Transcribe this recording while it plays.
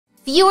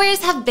Viewers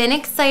have been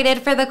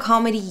excited for the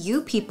comedy You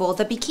People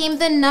that became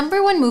the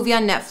 #1 movie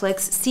on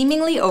Netflix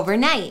seemingly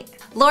overnight.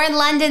 Lauren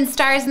London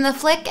stars in the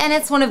flick, and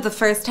it's one of the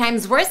first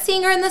times we're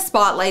seeing her in the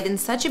spotlight in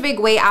such a big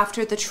way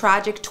after the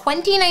tragic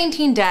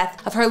 2019 death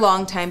of her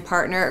longtime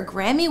partner,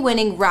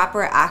 Grammy-winning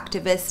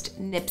rapper-activist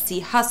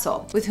Nipsey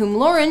Hussle, with whom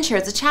Lauren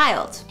shares a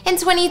child. In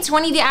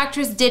 2020, the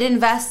actress did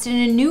invest in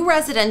a new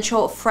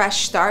residential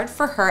fresh start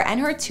for her and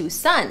her 2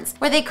 sons,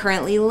 where they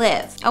currently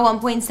live, a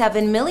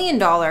 $1.7 million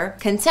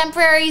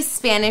contemporary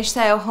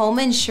Spanish-style home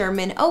in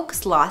Sherman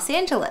Oaks, Los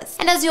Angeles.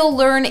 And as you'll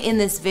learn in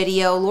this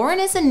video, Lauren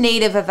is a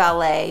native of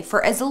LA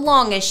for as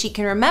long as she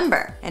can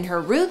remember, and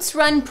her roots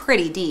run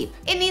pretty deep.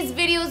 In these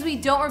videos, we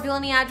don't reveal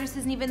any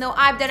addresses, and even though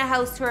I've done a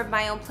house tour of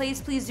my own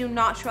place, please do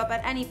not show up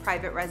at any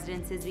private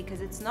residences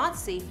because it's not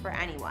safe for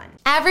anyone.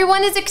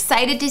 Everyone is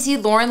excited to see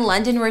Lauren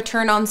London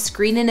return on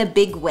screen in a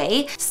big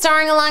way,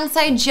 starring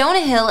alongside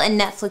Jonah Hill in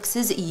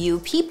Netflix's You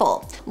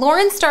People.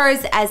 Lauren stars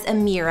as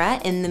Amira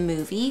in the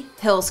movie.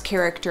 Hill's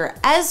character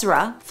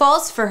Ezra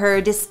falls for her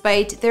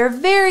despite their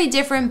very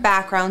different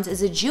backgrounds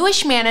as a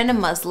Jewish man and a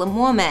Muslim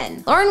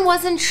woman. Lauren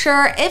wasn't sure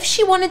if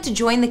she wanted to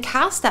join the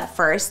cast at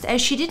first, as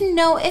she didn't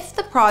know if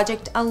the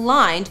project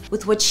aligned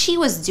with what she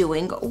was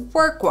doing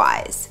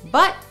work-wise.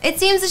 But it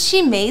seems that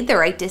she made the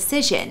right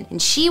decision,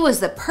 and she was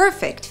the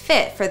perfect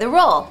fit for the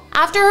role.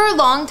 After her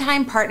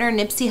longtime partner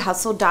Nipsey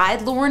Hussle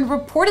died, Lauren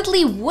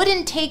reportedly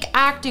wouldn't take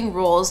acting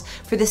roles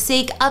for the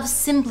sake of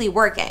simply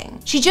working.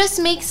 She just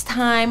makes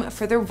time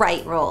for the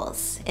right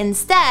roles.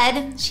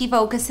 Instead, she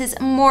focuses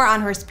more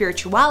on her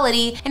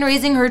spirituality and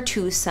raising her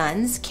 2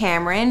 sons,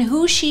 Cameron,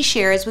 who she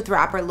shares with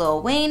rapper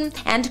Lil Wayne,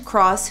 and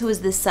Cross, who is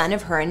the son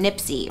of her and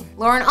Nipsey.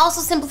 Lauren also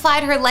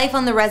simplified her life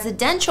on the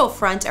residential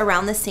front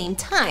around the same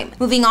time,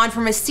 moving on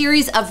from a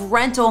series of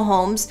rental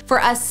homes for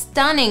a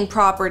stunning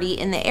property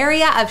in the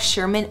area of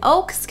Sherman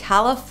Oaks,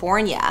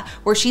 California,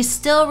 where she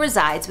still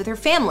resides with her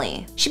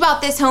family. She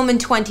bought this home in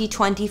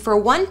 2020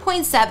 for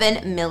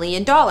 $1.7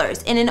 million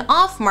in an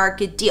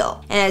off-market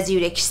deal, and as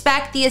you'd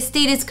expect, the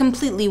estate is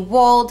completely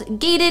walled,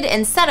 gated,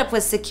 and set up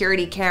with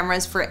security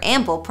cameras for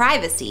ample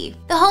privacy.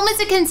 The home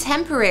is a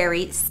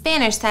contemporary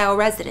Spanish-style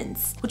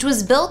residence, which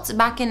was built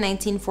back in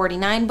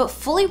 1949 but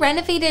fully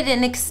renovated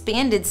and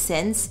expanded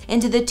since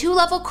into the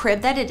 2-level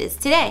crib that it is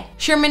today.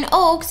 Sherman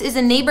Oaks is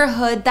a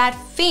neighborhood that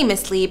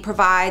famously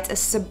provides a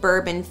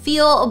suburban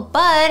feel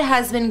but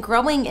has been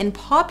growing in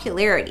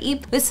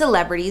popularity with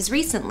celebrities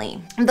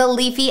recently. The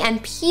leafy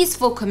and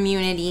peaceful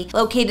community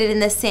located in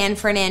the San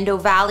Fernando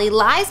Valley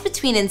lies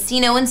between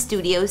Encino and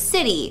Studio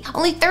City,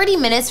 only 30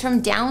 minutes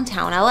from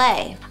downtown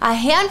LA. A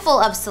handful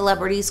of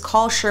celebrities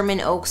call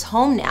Sherman Oaks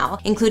home now,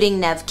 including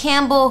Neve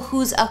Campbell,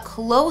 who's a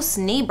close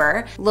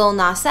neighbor, Lil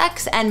Nas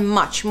X, and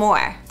much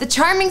more. The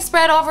charming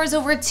spread offers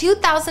over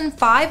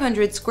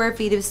 2,500 square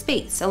feet of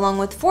space, along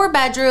with 4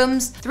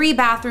 bedrooms, 3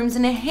 bathrooms,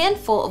 and a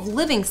handful of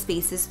living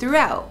spaces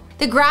throughout.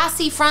 The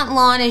grassy front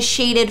lawn is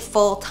shaded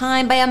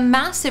full-time by a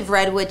massive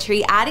redwood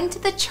tree, adding to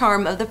the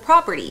charm of the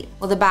property,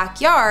 while the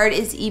backyard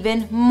is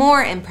even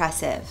more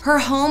impressive. Her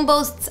home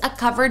boasts a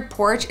covered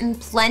porch and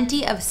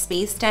plenty of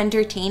space to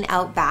entertain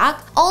out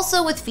back,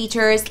 also with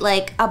features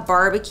like a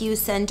barbecue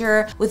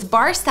center with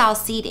bar-style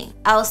seating.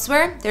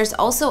 Elsewhere, there's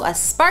also a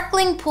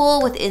sparkling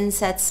pool with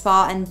inset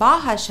spa and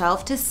Baja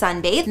shelf to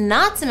sunbathe,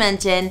 not to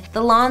mention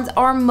the lawns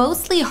are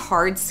mostly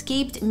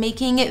hardscaped,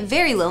 making it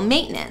very low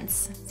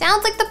maintenance.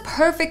 Sounds like the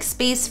perfect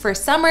space for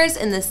summers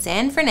in the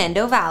San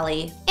Fernando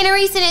Valley. In a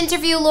recent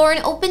interview,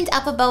 Lauren opened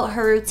up about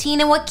her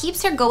routine and what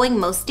keeps her going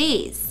most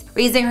days.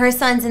 Raising her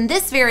sons in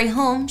this very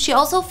home, she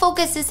also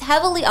focuses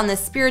heavily on the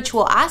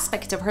spiritual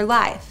aspect of her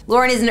life.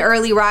 Lauren is an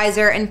early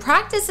riser and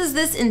practices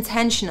this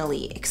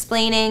intentionally,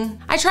 explaining,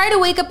 "I try to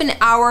wake up an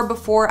hour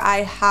before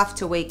I have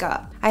to wake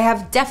up. I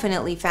have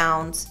definitely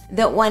found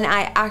that when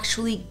I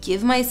actually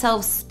give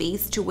myself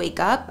space to wake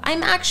up,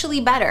 I'm actually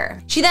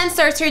better." She then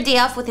starts her day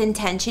off with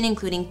intention,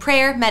 including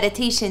prayer,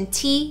 meditation,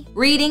 tea,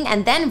 reading,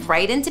 and then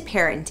right into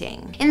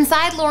parenting.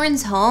 Inside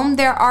Lauren's home,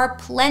 there are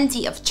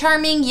plenty of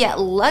charming yet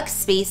luxe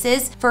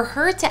spaces for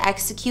her to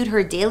execute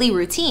her daily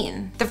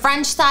routine. The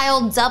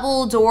French-style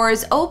double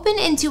doors open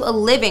into a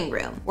living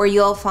room, where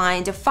you'll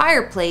find a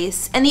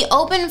fireplace, and the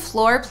open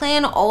floor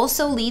plan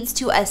also leads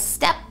to a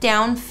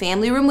step-down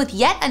family room with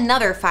yet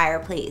another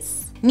fireplace.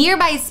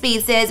 Nearby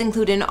spaces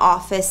include an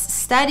office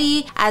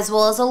study, as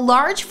well as a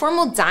large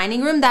formal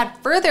dining room that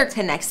further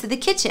connects to the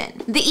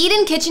kitchen. The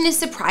eat-in kitchen is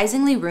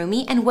surprisingly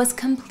roomy and was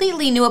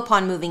completely new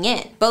upon moving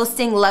in,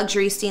 boasting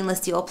luxury stainless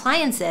steel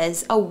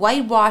appliances, a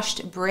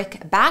whitewashed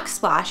brick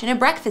backsplash, and a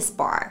breakfast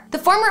bar. The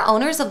former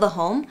owners of the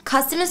home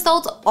custom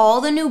installed all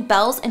the new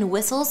bells and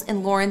whistles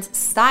in Lauren's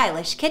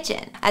stylish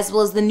kitchen, as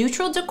well as the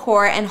neutral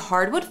decor and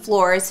hardwood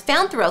floors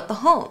found throughout the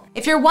home.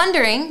 If you're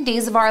wondering,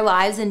 Days of Our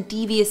Lives and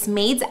Devious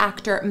Maids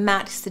actor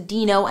Matt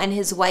Sedino and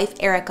his wife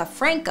Erica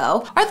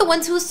Franco are the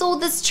ones who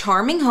sold this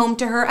charming home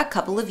to her a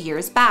couple of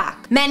years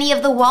back. Many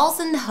of the walls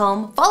in the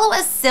home follow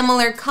a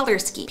similar color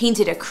scheme,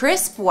 painted a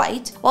crisp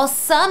white, while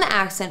some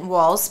accent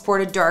walls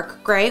sport a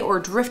dark gray or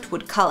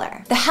driftwood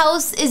color. The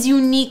house is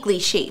uniquely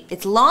shaped.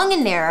 It's long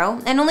and narrow,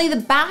 and only the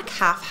back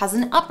half has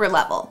an upper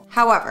level.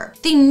 However,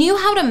 they knew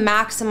how to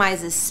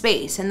maximize this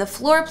space, and the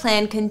floor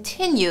plan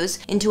continues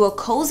into a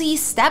cozy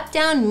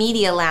step-down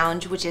media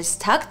lounge which is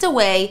tucked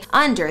away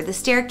under the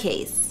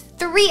staircase.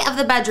 3 of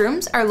the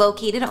bedrooms are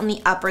located on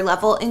the upper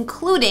level,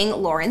 including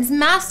Lauren's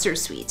master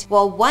suite,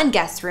 while one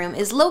guest room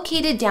is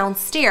located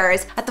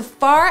downstairs at the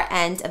far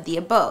end of the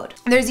abode.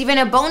 There's even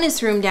a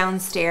bonus room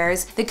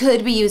downstairs that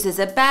could be used as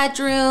a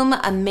bedroom,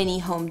 a mini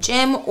home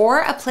gym,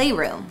 or a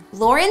playroom.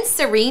 Lauren's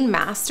serene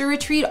master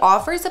retreat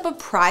offers up a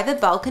private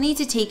balcony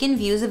to take in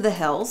views of the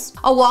hills,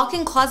 a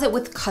walk-in closet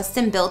with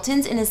custom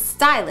built-ins, and a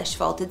stylish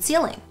vaulted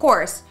ceiling. Of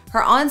course,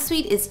 her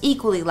ensuite is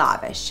equally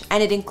lavish,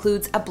 and it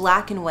includes a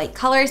black and white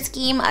color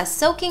scheme, a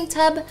soaking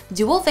tub,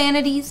 dual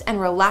vanities, and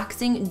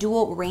relaxing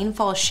dual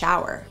rainfall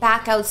shower.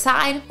 Back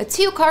outside, a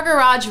 2-car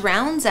garage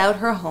rounds out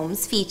her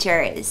home's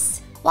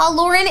features. While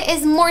Lauren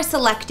is more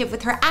selective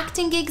with her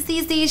acting gigs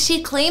these days,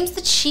 she claims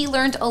that she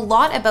learned a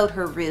lot about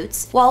her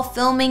roots while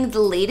filming the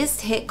latest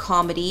hit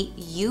comedy,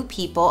 You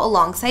People,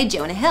 alongside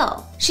Jonah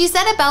Hill. She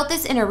said about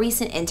this in a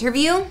recent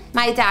interview,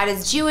 "My dad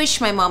is Jewish,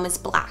 my mom is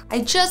black. I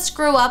just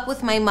grew up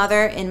with my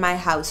mother in my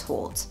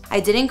household. I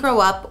didn't grow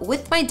up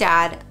with my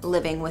dad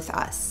living with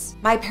us.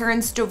 My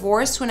parents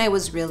divorced when I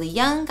was really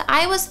young.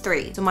 I was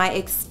 3, so my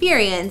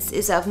experience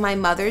is of my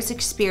mother's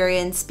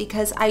experience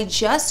because I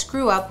just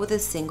grew up with a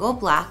single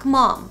black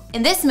mom."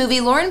 In this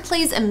movie, Lauren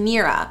plays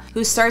Amira,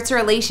 who starts a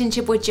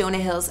relationship with Jonah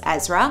Hill's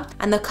Ezra,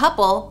 and the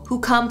couple, who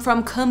come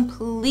from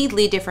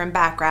completely different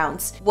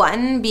backgrounds,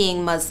 one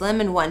being Muslim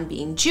and one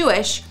being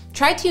Jewish,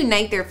 try to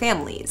unite their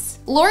families.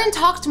 Lauren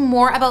talked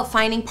more about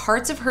finding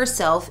parts of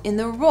herself in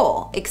the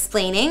role,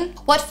 explaining,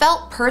 "What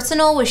felt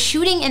personal was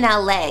shooting in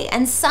LA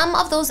and some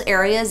of those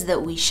areas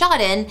that we shot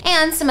in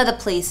and some of the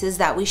places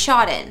that we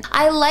shot in.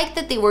 I liked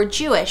that they were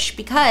Jewish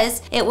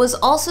because it was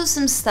also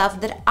some stuff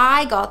that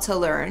I got to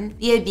learn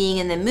via being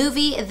in the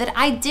movie that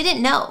I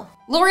didn't know."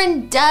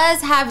 Lauren does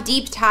have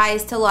deep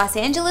ties to Los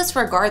Angeles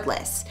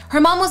regardless.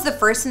 Her mom was the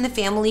first in the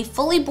family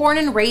fully born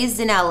and raised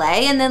in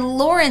LA, and then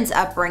Lauren's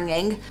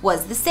upbringing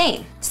was the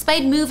same.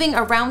 Despite moving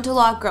around a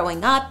lot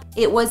growing up,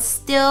 it was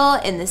still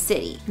in the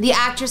city. The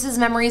actress's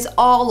memories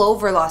all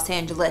over Los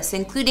Angeles,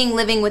 including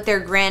living with their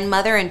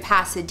grandmother in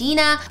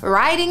Pasadena,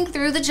 riding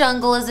through the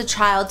jungle as a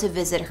child to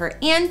visit her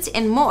aunt,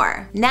 and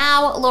more.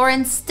 Now,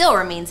 Lauren still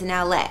remains in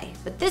LA,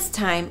 but this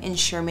time in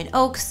Sherman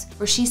Oaks,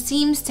 where she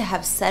seems to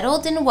have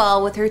settled in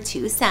well with her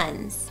 2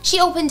 sons. She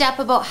opened up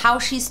about how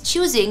she's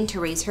choosing to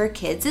raise her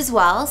kids as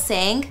well,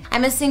 saying,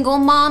 "I'm a single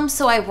mom,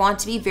 so I want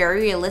to be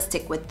very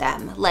realistic with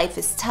them. Life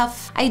is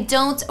tough. I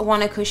don't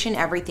want to cushion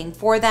everything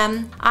for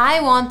them. I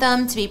want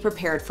them to be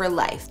prepared for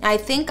life. I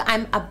think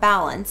I'm a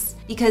balance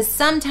because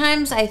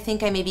sometimes I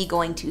think I may be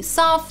going too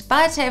soft,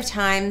 but I have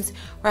times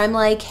where I'm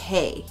like,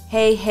 hey,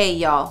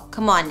 y'all,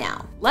 come on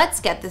now. Let's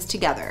get this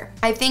together.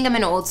 I think I'm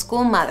an old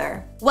school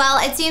mother." Well,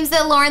 it seems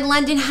that Lauren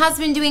London has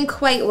been doing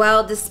quite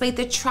well despite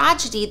the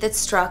tragedy that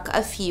struck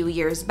a few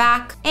years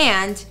back,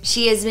 and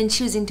she has been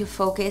choosing to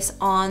focus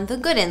on the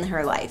good in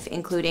her life,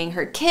 including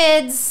her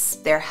kids,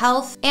 their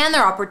health, and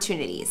their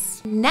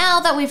opportunities. Now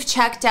that we've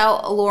checked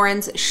out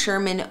Lauren's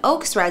Sherman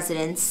Oaks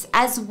residence,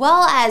 as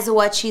well as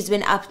what she's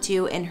been up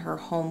to in her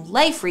home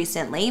life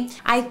recently,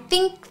 I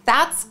think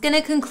that's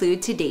gonna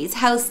conclude today's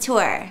house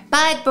tour.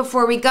 But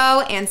before we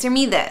go, answer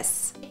me this.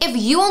 If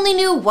you only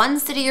knew one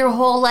city your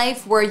whole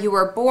life where you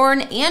were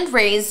born and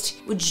raised,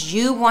 would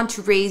you want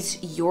to raise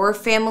your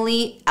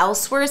family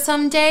elsewhere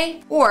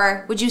someday?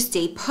 Or would you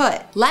stay put?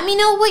 Let me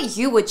know what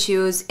you would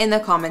choose in the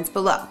comments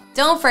below.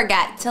 Don't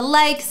forget to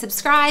like,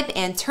 subscribe,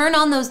 and turn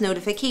on those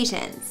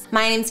notifications.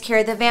 My name's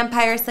Kara the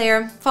Vampire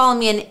Slayer. Follow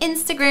me on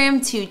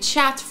Instagram to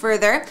chat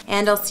further,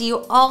 and I'll see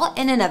you all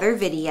in another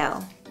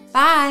video.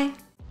 Bye!